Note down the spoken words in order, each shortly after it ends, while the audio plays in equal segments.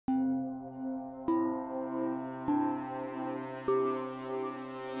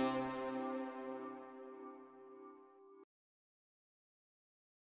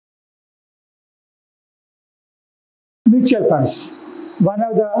Mutual funds, one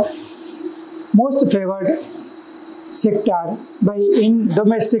of the most favored sector by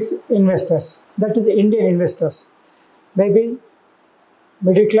domestic investors, that is Indian investors. Maybe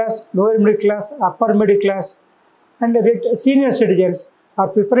middle class, lower middle class, upper middle class, and senior citizens are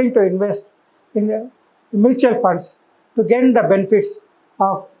preferring to invest in mutual funds to gain the benefits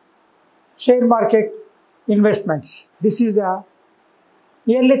of share market investments. This is the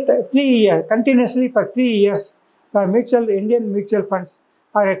nearly 3 years, continuously for 3 years, the Indian mutual funds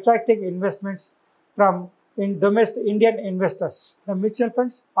are attracting investments from domestic Indian investors. The mutual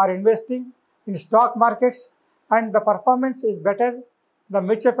funds are investing in stock markets and the performance is better. The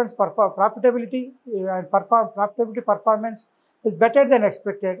mutual funds profitability and profitability performance is better than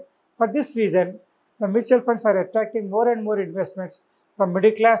expected. For this reason, the mutual funds are attracting more and more investments from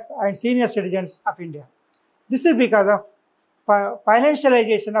middle class and senior citizens of India. This is because of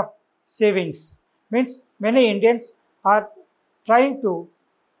financialization of savings. Means many Indians are trying to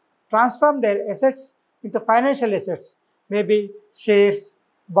transform their assets into financial assets, maybe shares,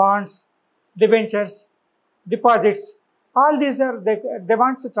 bonds, debentures, deposits. All these are, they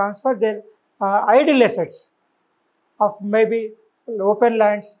want to transfer their idle assets of maybe open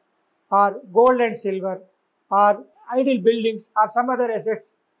lands or gold and silver or idle buildings or some other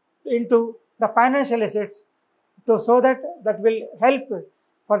assets into the financial assets so that will help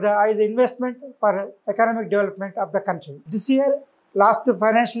for the as investment for economic development of the country. This year, last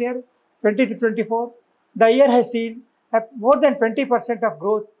financial year, 2023-24, the year has seen more than 20% of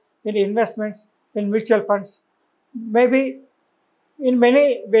growth in investments in mutual funds, maybe in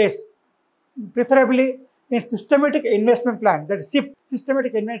many ways, preferably in systematic investment plan, that is SIP,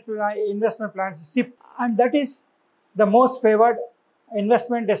 systematic investment plans, SIP, and that is the most favored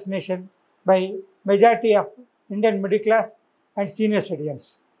investment destination by majority of Indian middle class and senior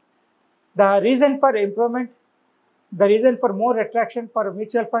citizens. The reason for improvement, the reason for more attraction for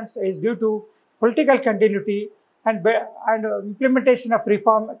mutual funds is due to political continuity and implementation of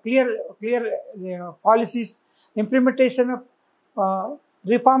reform, clear policies, implementation of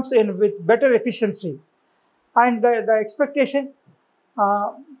reforms with better efficiency, and the expectation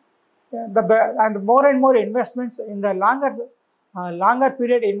and more and more investments in the longer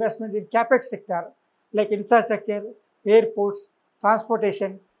period investments in capex sector like infrastructure, airports,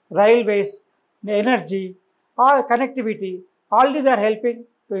 transportation, railways, energy, or connectivity. All these are helping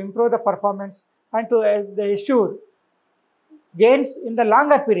to improve the performance and to assure gains in the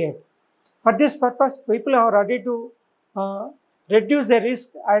longer period. For this purpose, people are ready to reduce their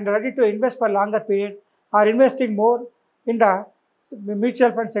risk and ready to invest for longer period, are investing more in the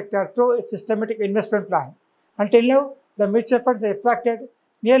mutual fund sector through a systematic investment plan. Until now, the mutual funds attracted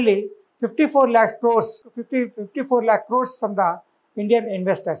nearly 54 lakh crores from the Indian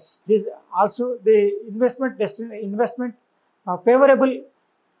investors. This also the investment favorable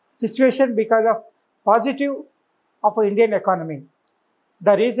situation because of positive of Indian economy.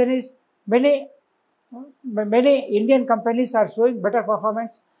 The reason is many Indian companies are showing better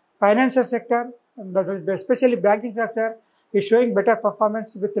performance. Financial sector, especially banking sector, is showing better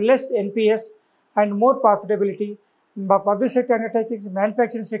performance with less NPS and more profitability. Public sector undertakings,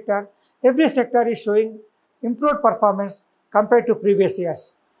 manufacturing sector, every sector is showing improved performance compared to previous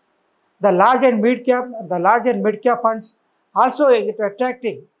years. The large and mid cap funds also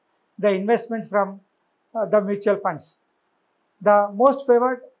attracting the investments from the mutual funds. The most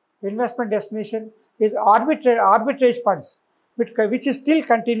favored investment destination is arbitrage funds, which is still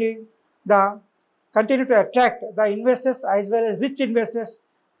continue to attract the investors as well as rich investors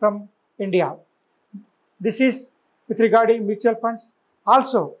from India. This is with regarding mutual funds.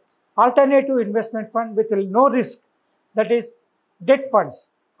 Also, alternative investment fund with no risk, that is debt funds,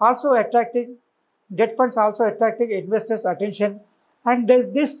 also attracting investors' attention, and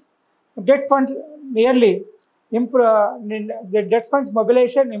this debt funds the debt funds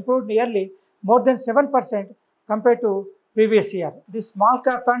mobilization improved nearly more than 7% compared to previous year. These small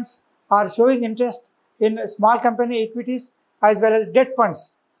cap funds are showing interest in small company equities as well as debt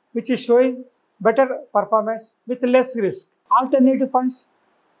funds, which is showing better performance with less risk. Alternative funds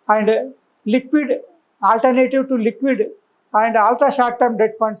and alternative to liquid and ultra short-term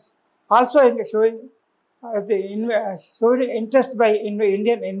debt funds also showing interest by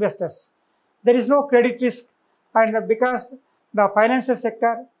Indian investors. There is no credit risk, and because the financial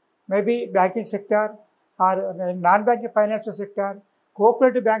sector, maybe banking sector or non-banking financial sector,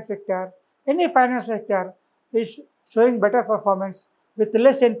 cooperative bank sector, any financial sector is showing better performance with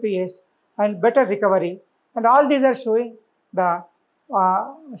less NPS and better recovery, and all these are showing the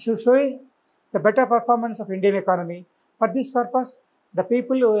better performance of Indian economy. For this purpose, the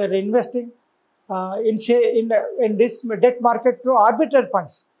people who are investing in this debt market through arbitrary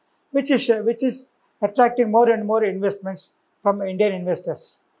funds, which is attracting more and more investments from Indian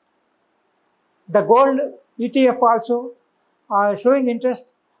investors. The gold ETF also are showing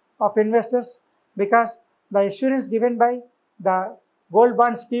interest of investors because the assurance given by the gold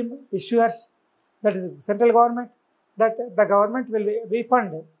bond scheme issuers, that is central government, that the government will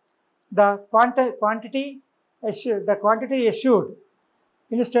refund the quantity issued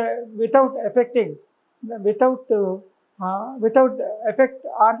instead without effect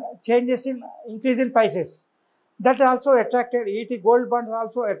on changes in increase in prices. That also attracted ET gold bonds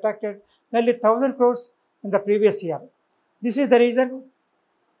also attracted nearly 1,000 crores in the previous year. This is the reason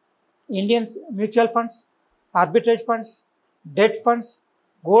Indian mutual funds, arbitrage funds, debt funds,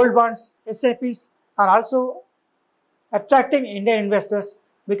 gold bonds, SIPs are also attracting Indian investors,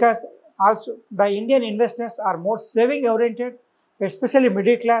 because also the Indian investors are more saving oriented, especially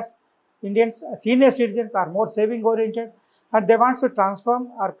middle class Indians, senior citizens are more saving oriented, and they want to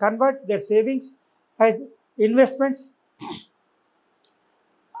transform or convert their savings as investments,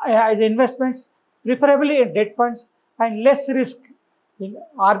 preferably in debt funds, and less risk in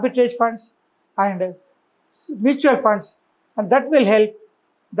arbitrage funds and mutual funds, and that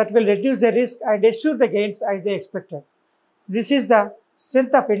will reduce the risk and assure the gains as they expected. This is the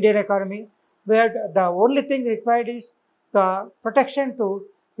strength of Indian economy, where the only thing required is the protection to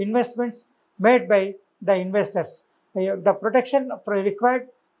investments made by the investors. The protection required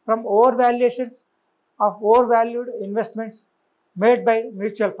from overvaluations of overvalued investments made by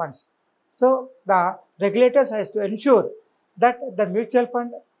mutual funds. So the regulators has to ensure that the mutual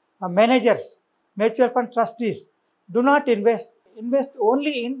fund managers, mutual fund trustees do not invest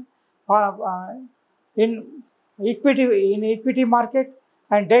only in equity market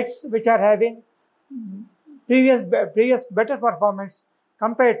and debts which are having previous better performance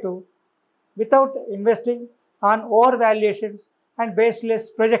compared to without investing on overvaluations and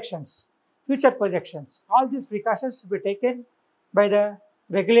baseless projections, future projections. All these precautions should be taken by the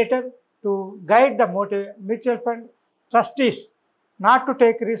regulator to guide the mutual fund trustees not to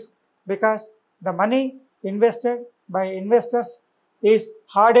take risk, because the money invested by investors is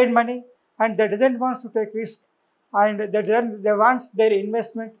hard-earned money, and they doesn't want to take risk, and they want their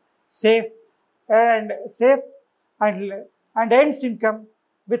investment safe and earns income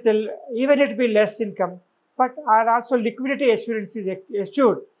with even it be less income, but are also liquidity assurance is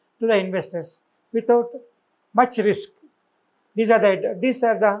assured to the investors without much risk. These are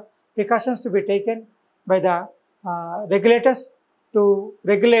the precautions to be taken by the regulators to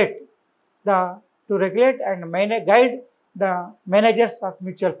regulate and guide the managers of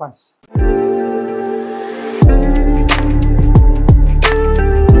mutual funds.